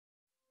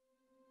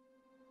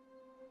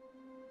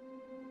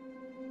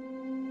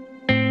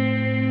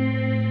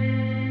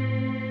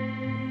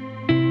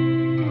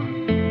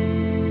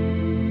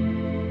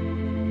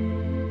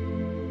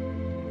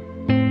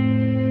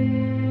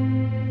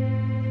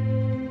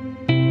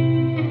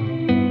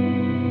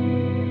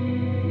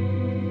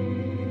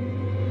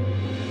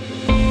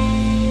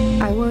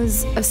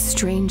was a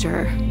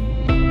stranger,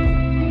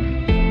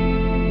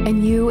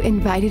 and you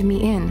invited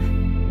me in.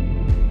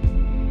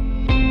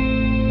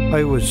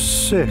 I was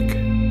sick,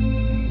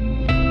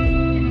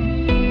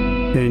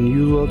 and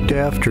you looked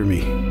after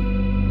me.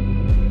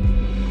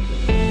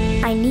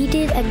 I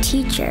needed a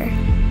teacher,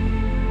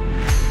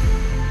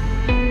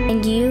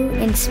 and you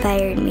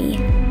inspired me.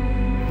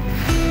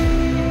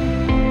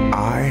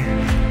 I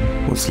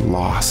was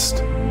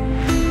lost,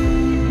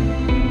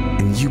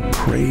 and you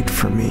prayed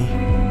for me.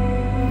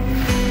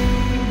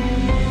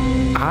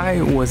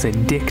 I was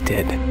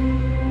addicted,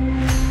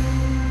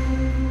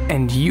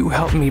 and you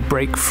helped me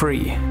break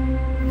free.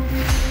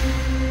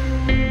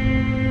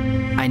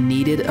 I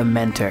needed a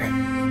mentor,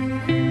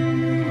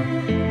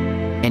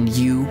 and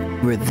you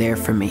were there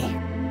for me.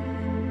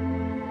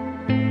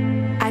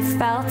 I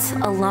felt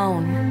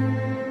alone,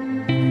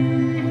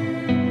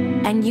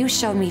 and you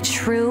showed me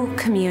true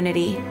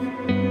community.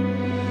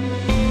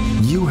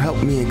 You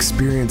helped me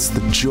experience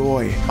the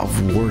joy of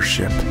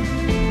worship.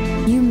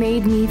 You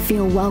made me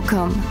feel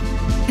welcome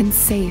and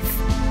safe.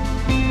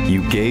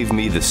 You gave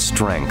me the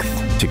strength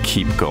to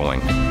keep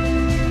going.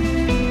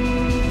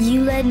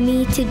 You led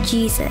me to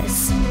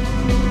Jesus.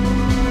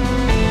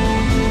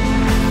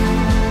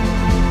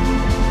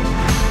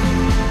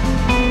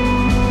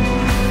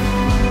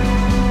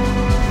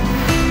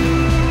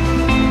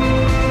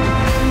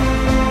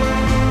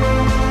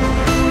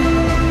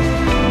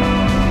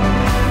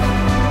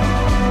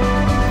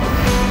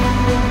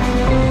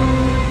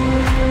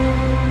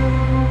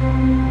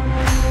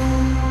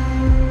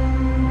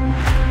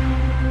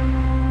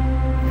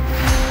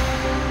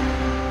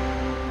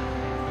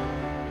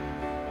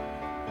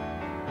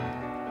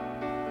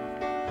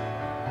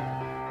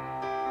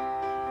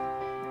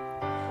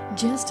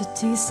 Just a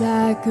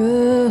T-side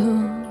girl,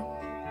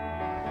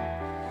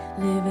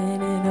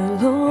 living in a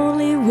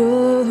lonely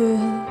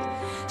world.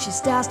 She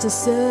starts to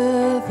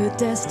serve her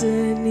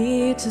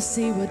destiny to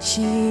see what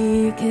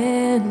she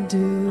can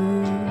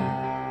do.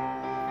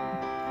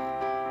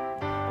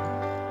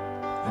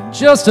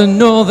 Just a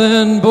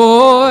northern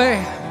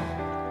boy,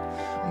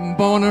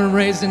 born and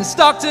raised in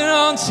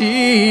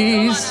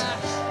Stockton-on-Tees,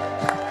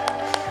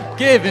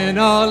 giving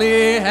all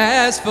he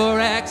has for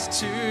Acts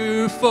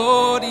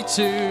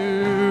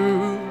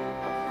 2:42.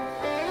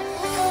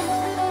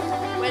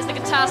 Where's the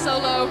guitar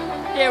solo?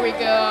 Here we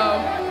go.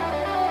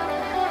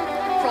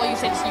 For all you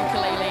say it's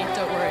ukulele,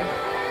 don't worry.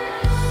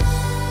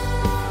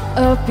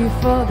 Up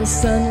before the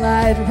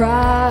sunlight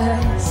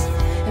rise,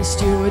 a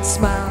steward's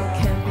smile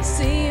can be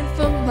seen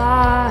for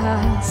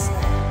miles.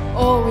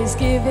 Always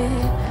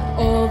giving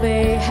all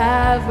they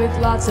have with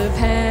lots of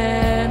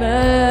hand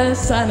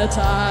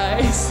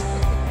sanitize.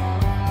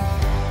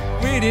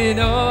 Greeting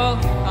all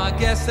our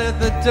guests at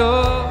the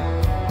door.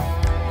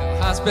 Your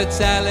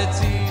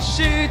hospitality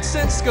shoots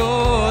and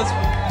scores.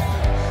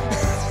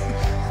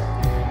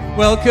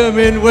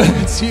 Welcoming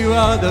words, you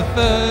are the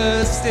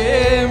first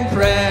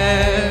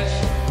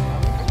impression.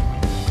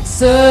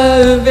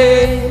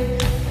 Serving,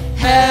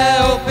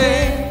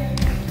 helping,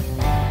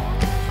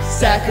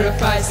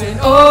 sacrificing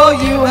all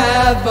you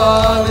have.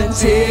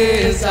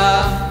 Volunteers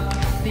are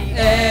the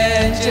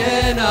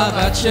engine of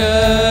our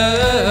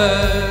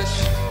church.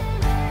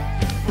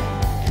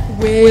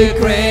 We're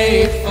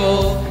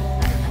grateful,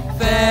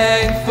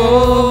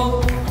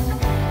 thankful.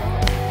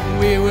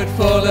 We would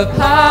fall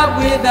apart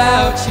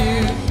without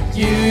you.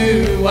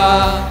 You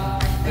are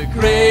the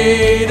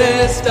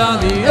greatest on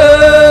the earth.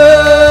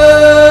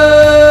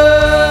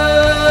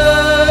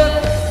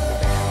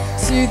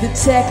 To the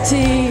tech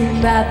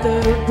team at the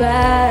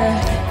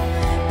back,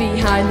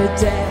 behind the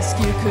desk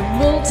you could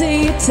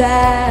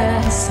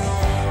multitask.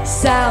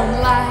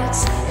 Sound,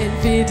 lights, and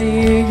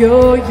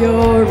video,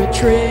 you're a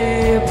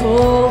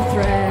triple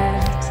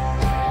threat.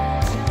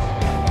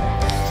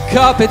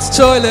 Carpets,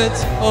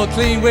 toilets, all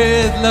clean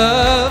with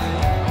love.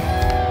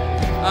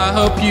 I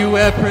hope you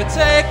wear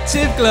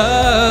protective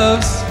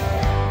gloves.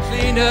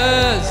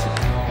 Cleaners,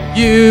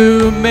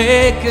 you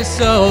make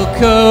us all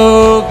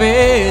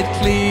COVID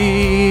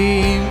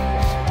clean.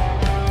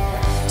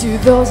 To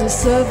those who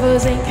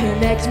servers and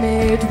connect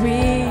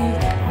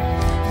midweek,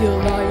 your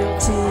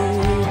loyalty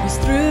is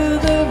through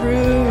the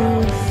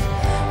roof.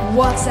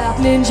 WhatsApp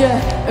Ninja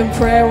and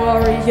Prayer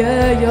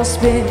Warrior, you're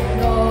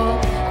spinning all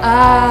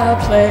our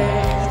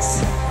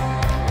plates.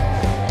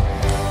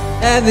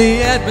 And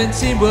the admin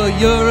team, well,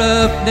 you're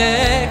up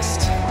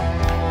next.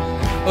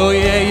 Oh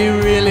yeah, you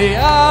really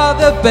are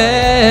the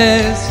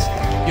best.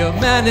 Your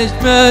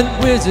management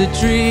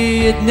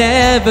wizardry, it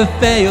never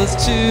fails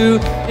to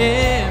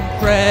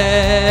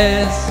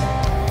impress.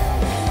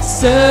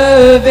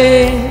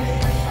 Serving,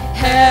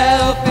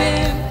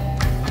 helping,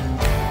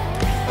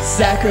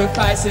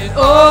 sacrificing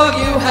all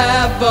you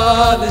have.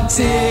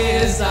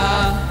 Volunteers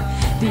are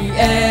the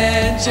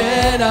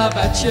engine of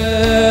our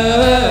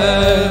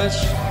church.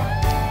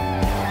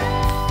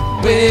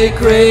 We're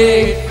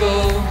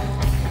grateful,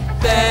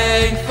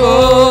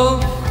 thankful.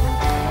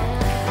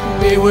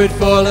 We would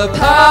fall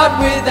apart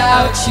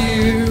without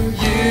you.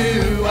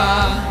 You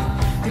are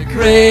the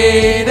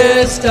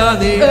greatest on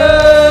the earth.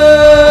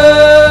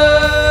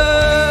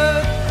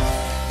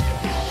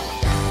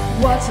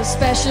 not so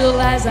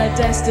special as our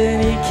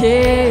destiny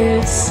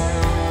kids.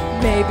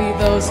 Maybe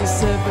those who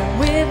serve Him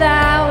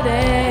without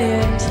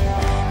end.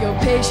 Your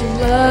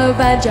patient love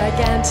and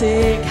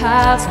gigantic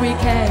hearts we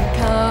can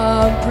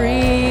comprehend.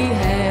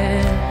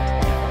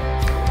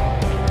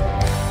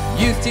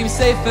 Youth team,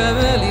 Safe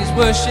Families,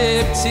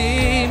 worship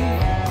team,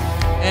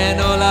 and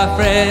all our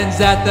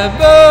friends at the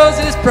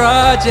Moses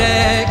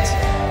Project,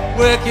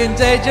 working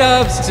day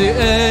jobs to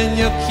earn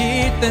your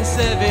keep, then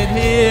serving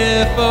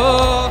here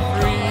for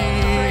free.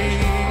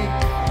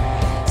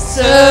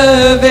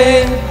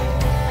 Serving,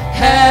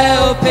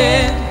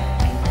 helping,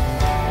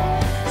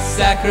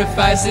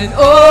 sacrificing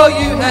all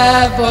you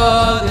have.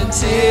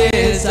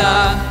 Volunteers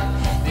are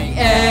the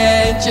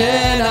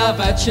engine of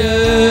our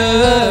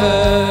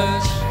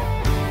church.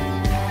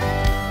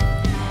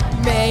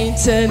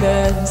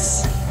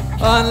 Maintenance,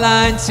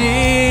 online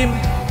team,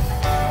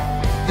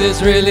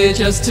 there's really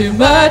just too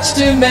much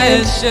to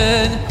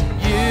mention.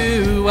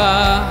 You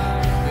are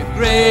the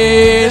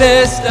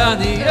greatest on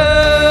the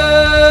earth.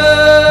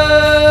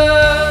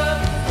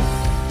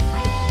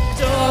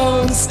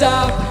 Don't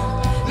stop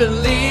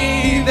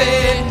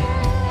believing.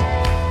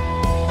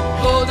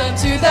 Hold on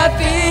to that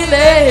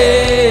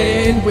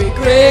feeling. We're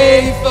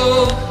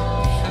grateful,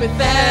 we're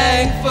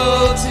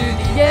thankful to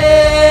the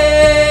end.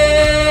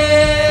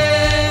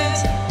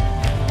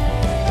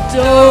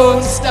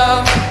 Don't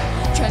stop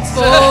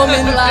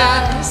transforming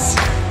lives.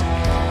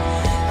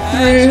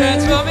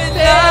 Transforming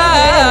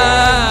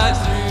lives.